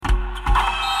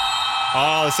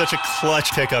Oh, such a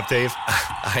clutch pickup, Dave.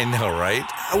 I know, right?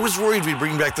 I was worried we'd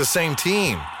bring back the same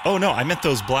team. Oh, no, I meant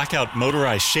those blackout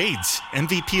motorized shades.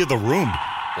 MVP of the room.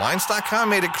 Blinds.com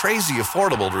made it crazy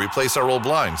affordable to replace our old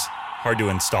blinds. Hard to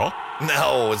install?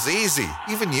 No, it's easy.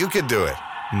 Even you could do it.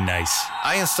 Nice.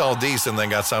 I installed these and then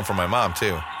got some for my mom,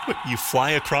 too. What, you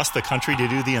fly across the country to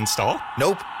do the install?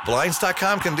 Nope.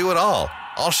 Blinds.com can do it all.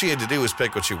 All she had to do was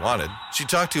pick what she wanted. She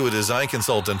talked to a design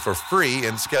consultant for free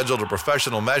and scheduled a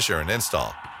professional measure and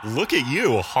install. Look at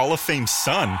you, Hall of Fame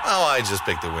son. Oh, I just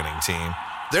picked the winning team.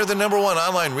 They're the #1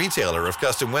 online retailer of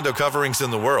custom window coverings in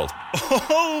the world.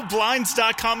 Oh,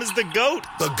 Blinds.com is the GOAT.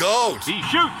 The GOAT! He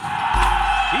shoots.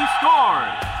 He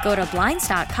scores. Go to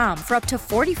Blinds.com for up to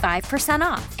 45%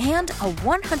 off and a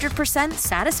 100%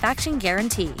 satisfaction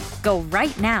guarantee. Go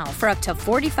right now for up to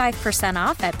 45%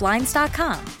 off at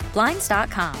Blinds.com.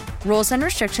 Blinds.com. Rules and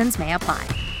restrictions may apply.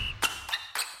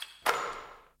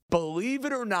 Believe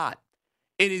it or not,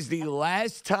 it is the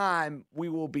last time we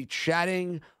will be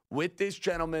chatting with this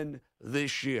gentleman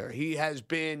this year. He has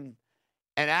been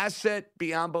an asset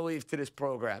beyond belief to this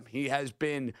program. He has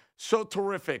been so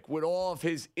terrific with all of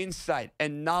his insight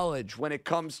and knowledge when it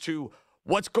comes to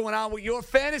what's going on with your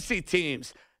fantasy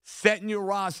teams, setting your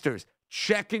rosters,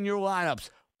 checking your lineups,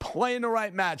 playing the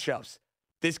right matchups.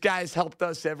 This guy has helped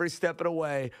us every step of the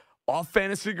way. Our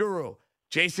fantasy guru,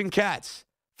 Jason Katz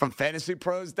from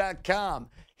fantasypros.com.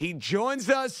 He joins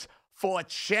us for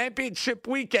championship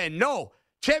weekend. No,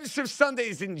 Championship Sunday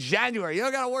is in January. You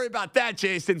don't got to worry about that,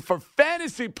 Jason. For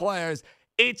fantasy players,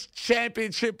 it's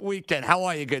championship weekend. How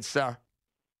are you, good sir?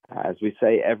 As we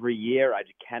say every year, I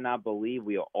just cannot believe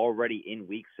we are already in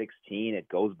Week 16. It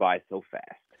goes by so fast.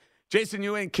 Jason,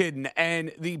 you ain't kidding.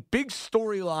 And the big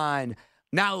storyline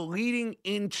now leading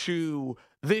into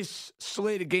this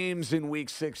slate of games in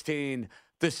Week 16,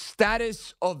 the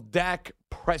status of Dak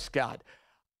Prescott.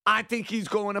 I think he's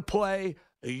going to play.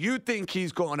 You think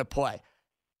he's going to play.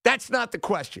 That's not the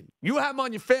question. You have him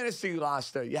on your fantasy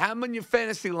roster. You have him on your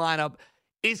fantasy lineup.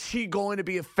 Is he going to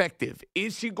be effective?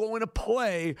 Is he going to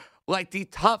play like the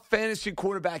top fantasy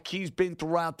quarterback he's been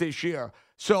throughout this year?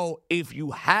 So if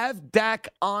you have Dak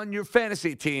on your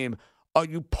fantasy team, are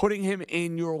you putting him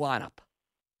in your lineup?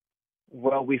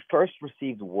 Well, we first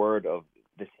received word of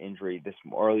this injury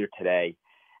earlier today,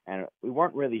 and we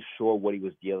weren't really sure what he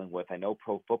was dealing with. I know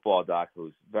Pro Football Doc,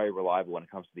 who's very reliable when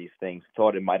it comes to these things,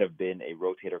 thought it might have been a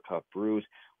rotator cuff bruise,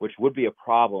 which would be a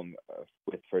problem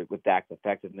with Dak's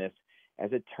effectiveness.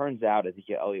 As it turns out,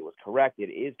 Ezekiel Elliott was correct. It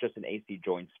is just an AC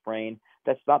joint sprain.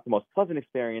 That's not the most pleasant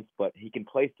experience, but he can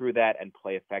play through that and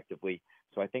play effectively.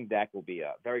 So I think Dak will be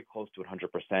very close to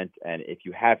 100%. And if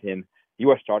you have him, you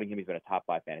are starting him. He's been a top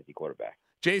 5 fantasy quarterback.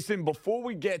 Jason, before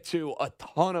we get to a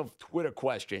ton of Twitter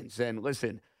questions, and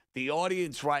listen, the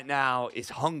audience right now is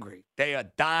hungry. They are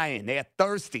dying. They are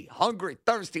thirsty, hungry,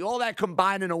 thirsty, all that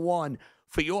combined into one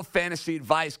for your fantasy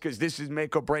advice because this is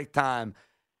make or break time.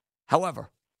 However,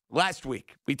 last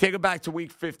week, we take it back to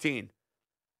Week 15.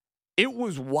 It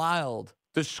was wild,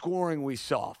 the scoring we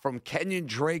saw from Kenyon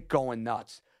Drake going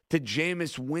nuts to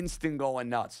Jameis Winston going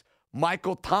nuts.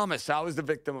 Michael Thomas, I was the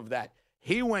victim of that.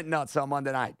 He went nuts on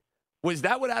Monday night. Was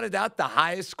that without a doubt the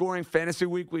highest scoring fantasy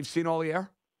week we've seen all year?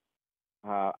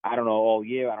 I don't know all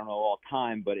year, I don't know all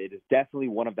time, but it is definitely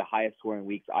one of the highest scoring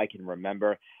weeks I can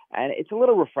remember. And it's a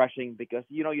little refreshing because,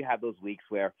 you have those weeks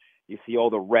where you see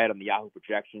all the red on the Yahoo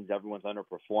projections, everyone's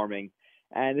underperforming.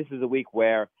 And this is a week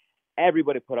where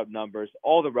everybody put up numbers.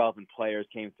 All the relevant players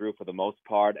came through for the most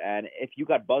part. And if you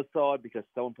got buzzsawed because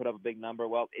someone put up a big number,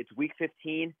 well, it's Week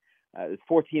 15. There's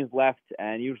 4 teams left,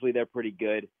 and usually they're pretty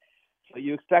good. So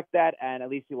you expect that, and at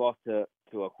least you lost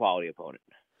to a quality opponent.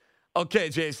 Okay,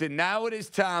 Jason, now it is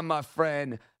time, my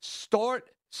friend. Start,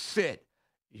 sit.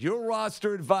 Your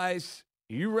roster advice.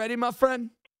 You ready, my friend?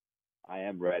 I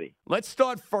am ready. Let's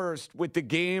start first with the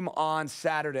game on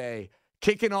Saturday,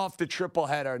 kicking off the triple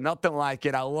header. Nothing like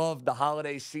it. I love the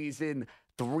holiday season,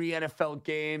 3 NFL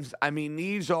games. I mean,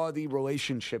 these are the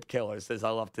relationship killers, as I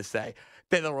love to say.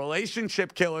 They're the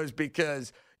relationship killers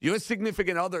because your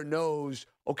significant other knows,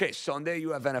 okay, Sunday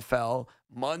you have NFL,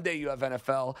 Monday you have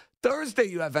NFL, Thursday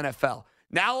you have NFL.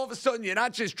 Now all of a sudden you're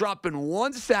not just dropping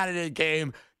one Saturday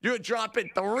game, you're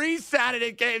dropping 3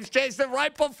 Saturday games, Jason,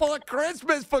 right before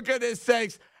Christmas, for goodness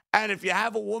sakes. And if you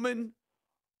have a woman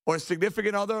or a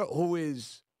significant other who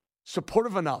is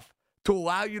supportive enough to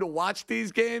allow you to watch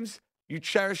these games, you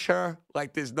cherish her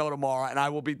like there's no tomorrow. And I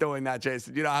will be doing that,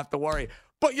 Jason. You don't have to worry.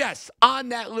 But yes, on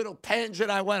that little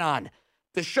tangent I went on,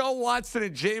 Deshaun Watson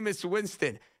and Jameis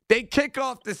Winston, they kick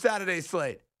off the Saturday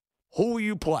slate. Who will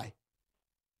you play?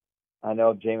 I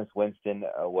know Jameis Winston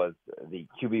was the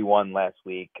QB1 last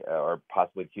week, or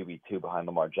possibly QB2 behind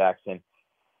Lamar Jackson.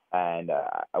 And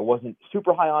I wasn't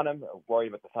super high on him, worried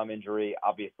about the thumb injury.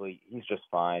 Obviously, he's just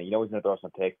fine. You know he's going to throw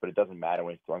some picks, but it doesn't matter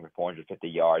when he's throwing for 450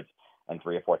 yards and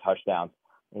 3 or 4 touchdowns.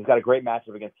 He's got a great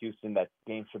matchup against Houston. That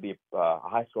game should be a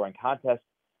high-scoring contest.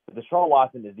 But Deshaun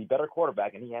Watson is the better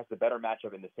quarterback, and he has the better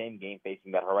matchup in the same game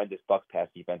facing that horrendous Bucs pass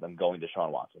defense. I'm going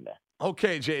Deshaun Watson there.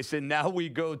 Okay, Jason, now we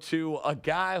go to a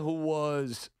guy who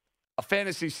was a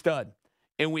fantasy stud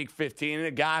in Week 15 and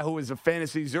a guy who was a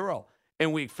fantasy zero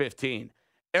in Week 15.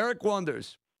 Eric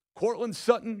Wonders, Cortland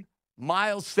Sutton,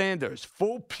 Miles Sanders,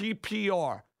 full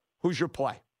PPR. Who's your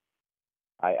play?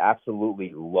 I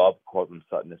absolutely love Cortland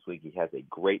Sutton this week. He has a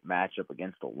great matchup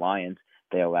against the Lions.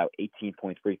 They allow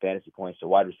 18.3 fantasy points to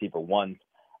wide receiver ones.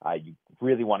 You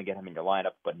really want to get him in your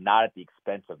lineup, but not at the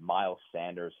expense of Miles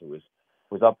Sanders, who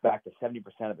was up back to 70%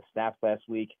 of the snaps last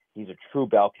week. He's a true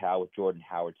bell cow with Jordan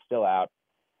Howard still out,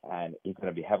 and he's going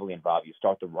to be heavily involved. You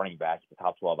start the running back, the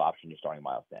top 12 option, you're starting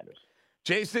Miles Sanders.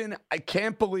 Jason, I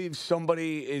can't believe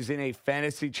somebody is in a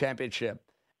fantasy championship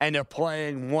and they're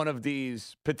playing one of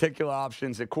these particular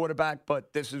options at quarterback,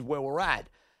 but this is where we're at.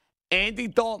 Andy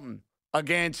Dalton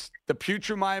against the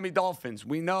future Miami Dolphins.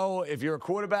 We know if you're a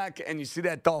quarterback and you see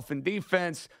that Dolphin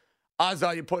defense, odds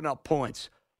are you're putting up points.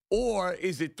 Or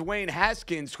is it Dwayne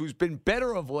Haskins, who's been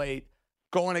better of late,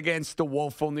 going against the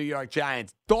woeful New York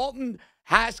Giants? Dalton,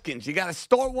 Haskins, you got to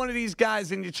start one of these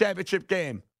guys in your championship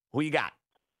game. Who you got?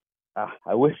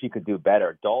 I wish he could do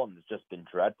better. Dalton has just been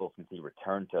dreadful since he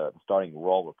returned to the starting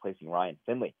role, replacing Ryan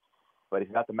Finley. But if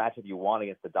you got the matchup you want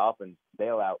against the Dolphins, they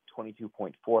allow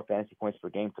 22.4 fantasy points per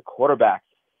game to quarterbacks.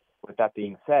 With that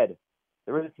being said,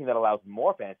 there is a team that allows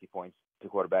more fantasy points to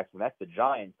quarterbacks, and that's the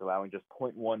Giants, allowing just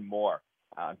 0.1 more.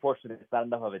 Unfortunately, it's not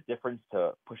enough of a difference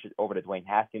to push it over to Dwayne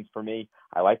Haskins for me.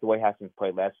 I like the way Haskins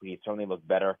played last week. He certainly looked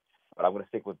better. But I'm going to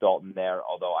stick with Dalton there,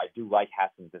 although I do like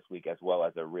Haskins this week as well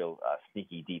as a real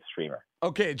sneaky deep streamer.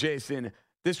 Okay, Jason.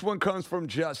 This one comes from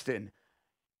Justin.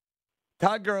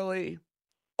 Todd Gurley,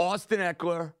 Austin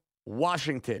Eckler,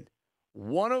 Washington.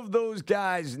 One of those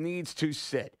guys needs to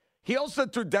sit. He also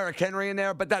threw Derrick Henry in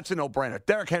there, but that's a no-brainer.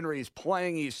 Derrick Henry is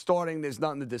playing. He's starting. There's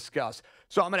nothing to discuss.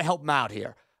 So I'm going to help him out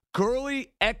here.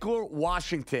 Gurley, Eckler,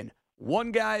 Washington.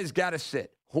 One guy's got to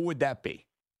sit. Who would that be?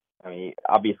 I mean,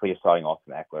 obviously you're starting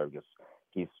Austin Eckler because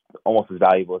he's almost as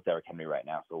valuable as Derrick Henry right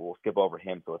now. So we'll skip over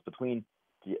him. So it's between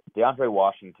DeAndre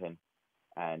Washington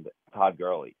and Todd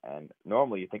Gurley. And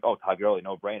normally you think, oh, Todd Gurley,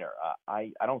 no-brainer.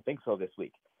 I don't think so this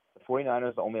week. The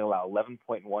 49ers only allow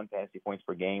 11.1 fantasy points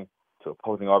per game to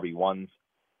opposing RB1s.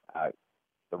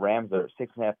 The Rams are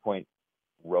 6.5-point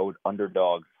road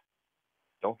underdogs.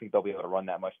 Don't think they'll be able to run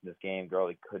that much in this game.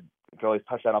 Gurley's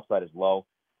touchdown upside is low.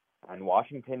 And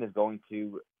Washington is going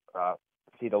to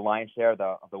see the lion's share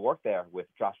of the work there with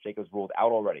Josh Jacobs ruled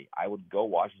out already. I would go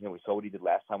Washington. We saw what he did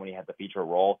last time when he had the feature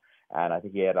role, and I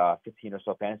think he had 15 or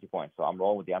so fantasy points. So I'm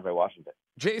rolling with DeAndre Washington.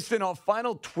 Jason, our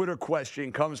final Twitter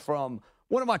question comes from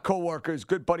one of my coworkers,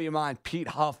 good buddy of mine, Pete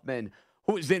Hoffman,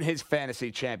 who is in his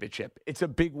fantasy championship. It's a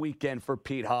big weekend for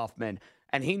Pete Hoffman,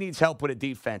 and he needs help with a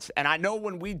defense. And I know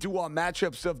when we do our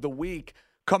matchups of the week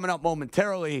coming up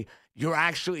momentarily, you're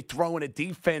actually throwing a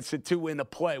defense or two into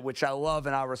play, which I love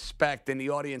and I respect, and the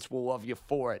audience will love you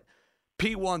for it.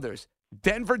 Pete Wonders,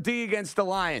 Denver D against the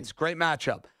Lions, great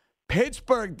matchup.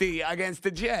 Pittsburgh D against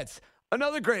the Jets,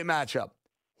 another great matchup.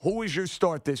 Who is your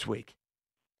start this week?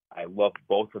 I love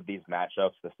both of these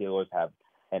matchups. The Steelers have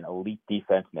an elite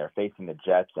defense, and they're facing the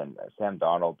Jets, and Sam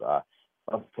Darnold loves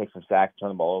to take some sacks, turn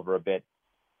the ball over a bit.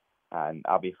 And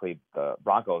obviously, the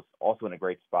Broncos also in a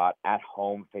great spot at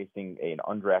home facing an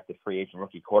undrafted free agent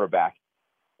rookie quarterback.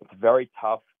 It's very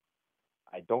tough.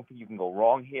 I don't think you can go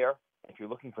wrong here. If you're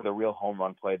looking for the real home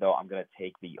run play, though, I'm going to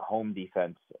take the home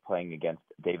defense playing against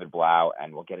David Blau,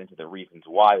 and we'll get into the reasons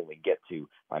why when we get to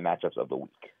my matchups of the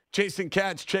week. Jason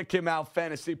Katz, check him out,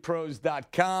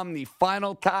 fantasypros.com. The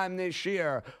final time this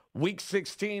year, Week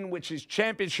 16, which is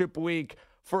championship week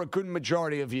for a good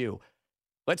majority of you.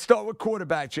 Let's start with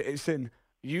quarterback, Jason.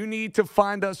 You need to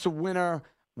find us a winner.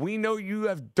 We know you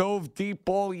have dove deep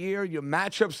all year. Your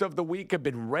matchups of the week have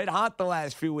been red hot the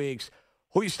last few weeks.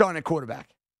 Who are you starting at quarterback?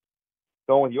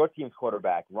 Going with your team's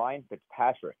quarterback, Ryan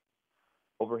Fitzpatrick.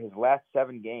 Over his last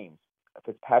 7 games,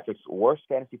 Fitzpatrick's worst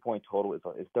fantasy point total is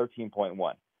 13.1.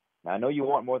 Now, I know you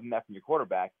want more than that from your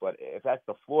quarterback, but if that's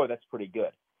the floor, that's pretty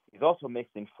good. He's also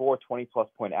mixed in 4 20-plus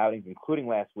point outings, including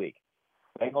last week.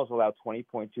 Bengals allowed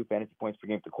 20.2 fantasy points per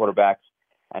game to quarterbacks.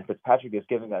 And Fitzpatrick has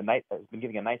been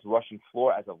giving a nice rushing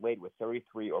floor as of late with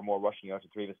 33 or more rushing yards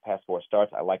in 3 of his past 4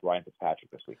 starts. I like Ryan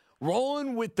Fitzpatrick this week.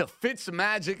 Rolling with the Fitz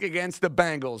magic against the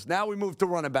Bengals. Now we move to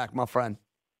running back, my friend.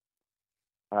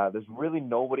 There's really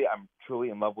nobody I'm truly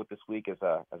in love with this week as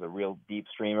a real deep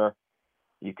streamer.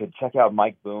 You could check out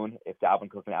Mike Boone if Dalvin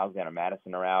Cook and Alexander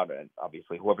Madison are out, and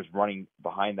obviously whoever's running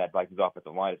behind that Vikings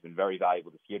offensive line has been very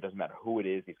valuable this year. Doesn't matter who it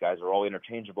is; these guys are all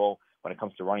interchangeable when it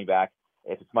comes to running back.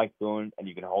 If it's Mike Boone and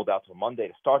you can hold out till Monday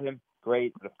to start him,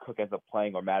 great. But if Cook ends up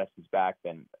playing or Madison's back,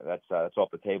 then that's off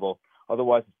the table.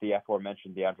 Otherwise, it's the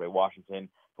aforementioned DeAndre Washington.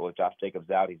 But with Josh Jacobs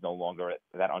out, he's no longer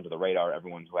that under the radar.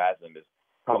 Everyone who has him is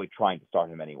probably trying to start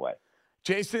him anyway.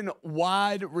 Jason,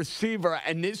 wide receiver,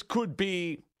 and this could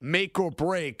be make or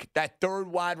break. That third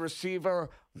wide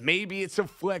receiver, maybe it's a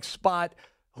flex spot.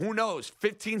 Who knows?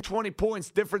 15, 20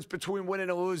 points difference between winning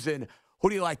and losing. Who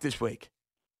do you like this week?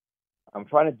 I'm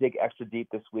trying to dig extra deep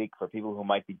this week for people who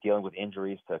might be dealing with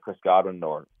injuries to Chris Godwin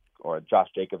or Josh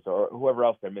Jacobs or whoever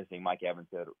else they're missing, Mike Evans,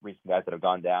 the recent guys that have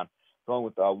gone down. Going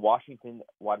with Washington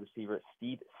wide receiver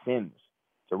Steve Sims.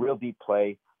 It's a real deep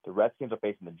play. The Redskins are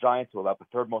facing the Giants, who allow the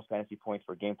third most fantasy points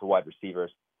per game to wide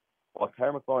receivers. While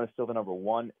Terry McLaurin is still the number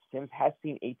one, Sims has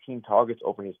seen 18 targets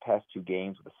over his past 2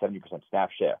 games with a 70% snap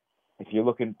share. If you're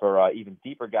looking for even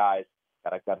deeper guys,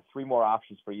 I've got 3 more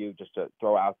options for you just to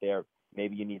throw out there.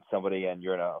 Maybe you need somebody and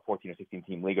you're in a 14 or 16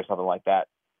 team league or something like that.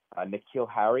 N'Keal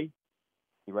Harry,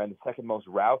 he ran the second most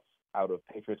routes out of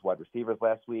Patriots wide receivers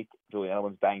last week. Julian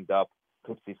Edelman's banged up.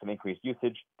 Could see some increased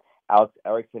usage. Alex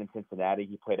Erickson in Cincinnati,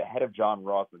 he played ahead of John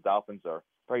Ross. The Dolphins are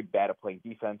very bad at playing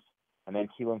defense. And then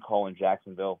Keelan Cole in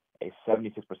Jacksonville, a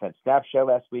 76% snap share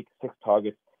last week, 6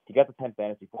 targets. He got the 10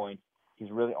 fantasy points.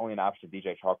 He's really only an option if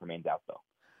DJ Chark remains out, though.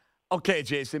 Okay,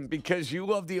 Jason, because you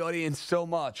love the audience so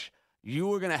much, you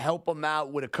were going to help them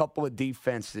out with a couple of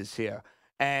defenses here.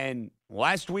 And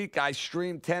last week, I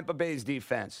streamed Tampa Bay's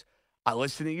defense. I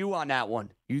listened to you on that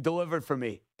one. You delivered for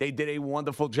me. They did a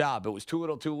wonderful job. It was too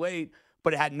little too late,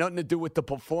 but it had nothing to do with the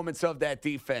performance of that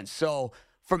defense. So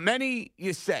for many,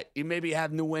 you're set. You maybe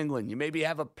have New England. You maybe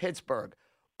have a Pittsburgh.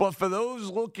 But for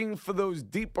those looking for those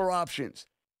deeper options,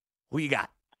 who you got?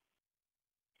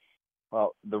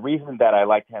 Well, the reason that I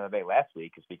liked Tampa Bay last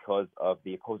week is because of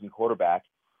the opposing quarterback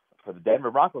for the Denver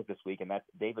Broncos this week, and that's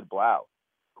David Blau,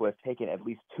 who has taken at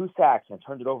least 2 sacks and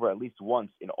turned it over at least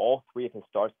once in all 3 of his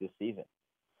starts this season.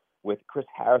 With Chris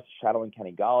Harris shadowing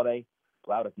Kenny Golladay,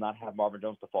 Blau does not have Marvin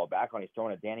Jones to fall back on. He's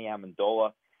throwing at Danny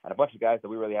Amendola and a bunch of guys that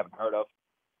we really haven't heard of.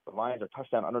 The Lions are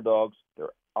touchdown underdogs. They're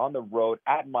on the road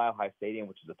at Mile High Stadium,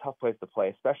 which is a tough place to play,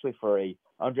 especially for a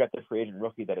undrafted free agent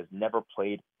rookie that has never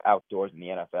played outdoors in the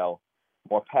NFL.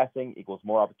 More passing equals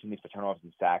more opportunities for turnovers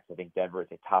and sacks. I think Denver is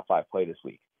a top 5 play this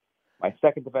week. My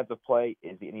second defensive play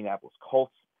is the Indianapolis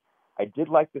Colts. I did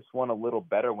like this one a little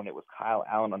better when it was Kyle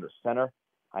Allen under center.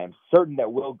 I am certain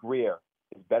that Will Grier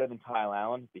is better than Kyle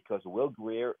Allen because Will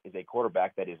Grier is a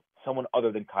quarterback that is someone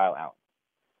other than Kyle Allen.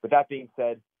 With that being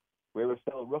said, Grier is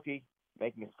still a rookie,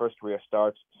 making his first career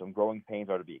starts. Some growing pains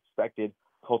are to be expected.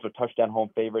 Colts are touchdown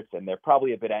home favorites, and they're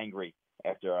probably a bit angry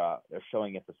after they're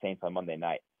showing it the Saints on Monday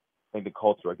night. I think the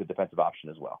Colts are a good defensive option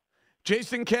as well.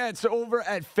 Jason Katz over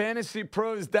at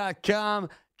fantasypros.com.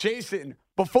 Jason,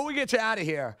 before we get you out of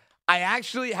here, I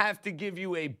actually have to give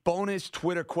you a bonus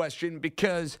Twitter question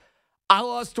because I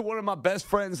lost to one of my best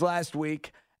friends last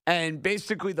week, and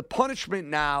basically the punishment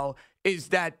now is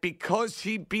that because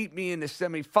he beat me in the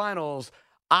semifinals,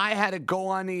 I had to go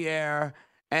on the air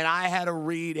and I had to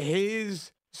read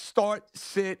his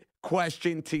start-sit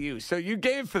question to you. So you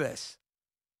game for this?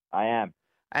 I am.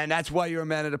 And that's why you're a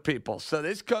man of the people. So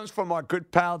this comes from our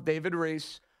good pal, David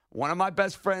Reese, one of my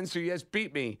best friends who has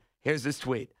beat me. Here's this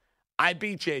tweet. I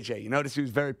beat JJ. You notice he was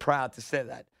very proud to say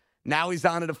that. Now he's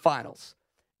on to the finals.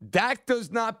 Dak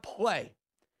does not play.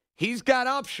 He's got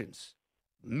options.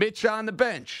 Mitch on the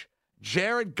bench.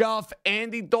 Jared Goff,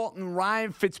 Andy Dalton,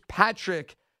 Ryan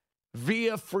Fitzpatrick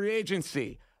via free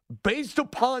agency. Based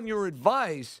upon your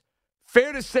advice,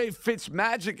 fair to say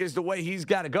Fitzmagic is the way he's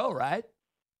got to go, right?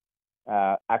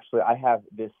 Actually, I have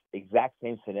this exact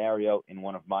same scenario in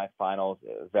one of my finals,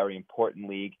 a very important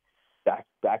league. Back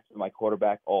to my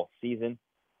quarterback all season.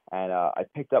 And I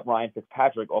picked up Ryan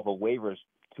Fitzpatrick off of waivers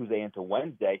Tuesday into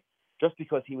Wednesday just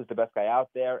because he was the best guy out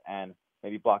there and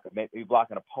maybe block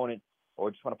an opponent or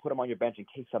just want to put him on your bench in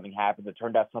case something happens. It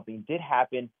turned out something did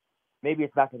happen. Maybe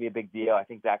it's not going to be a big deal. I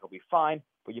think Dak will be fine,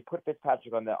 but you put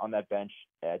Fitzpatrick on that bench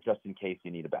just in case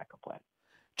you need a backup plan.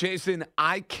 Jason,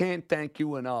 I can't thank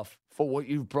you enough for what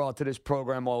you've brought to this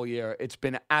program all year. It's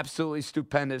been absolutely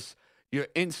stupendous. Your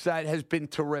insight has been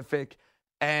terrific.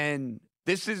 And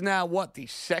This is now, the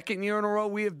second year in a row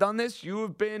we have done this? You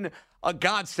have been a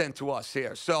godsend to us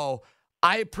here. So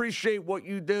I appreciate what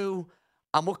you do.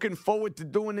 I'm looking forward to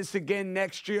doing this again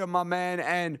next year, my man.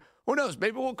 And who knows,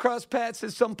 maybe we'll cross paths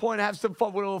at some point and have some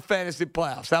fun with a little fantasy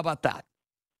playoffs. How about that?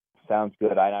 Sounds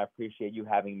good. I appreciate you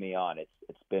having me on.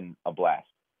 It's been a blast.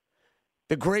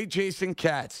 The great Jason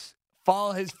Katz.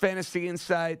 Follow his fantasy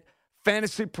insight,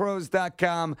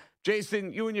 fantasypros.com.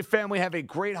 Jason, you and your family have a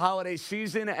great holiday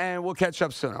season, and we'll catch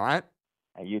up soon, all right?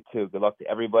 And you too. Good luck to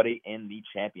everybody in the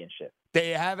championship. There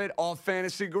you have it, on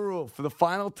Fantasy Guru. For the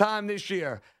final time this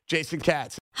year, Jason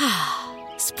Katz.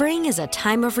 Spring is a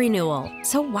time of renewal,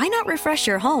 so why not refresh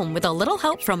your home with a little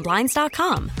help from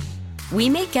Blinds.com? We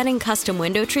make getting custom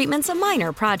window treatments a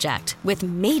minor project with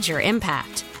major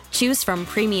impact. Choose from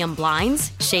premium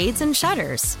blinds, shades, and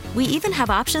shutters. We even have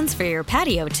options for your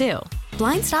patio, too.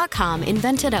 Blinds.com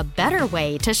invented a better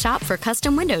way to shop for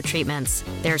custom window treatments.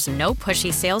 There's no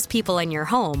pushy salespeople in your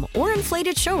home or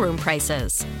inflated showroom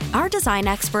prices. Our design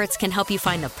experts can help you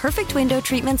find the perfect window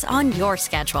treatments on your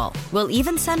schedule. We'll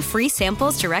even send free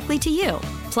samples directly to you.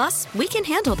 Plus, we can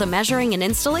handle the measuring and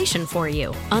installation for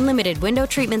you. Unlimited window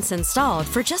treatments installed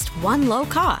for just one low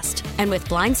cost. And with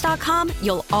Blinds.com,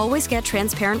 you'll always get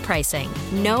transparent pricing.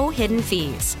 No hidden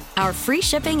fees. Our free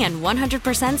shipping and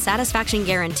 100% satisfaction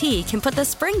guarantee can put the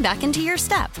spring back into your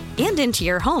step and into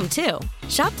your home, too.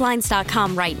 Shop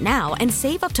Blinds.com right now and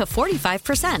save up to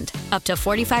 45%. Up to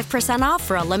 45% off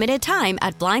for a limited time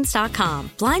at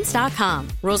Blinds.com. Blinds.com.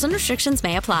 Rules and restrictions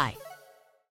may apply.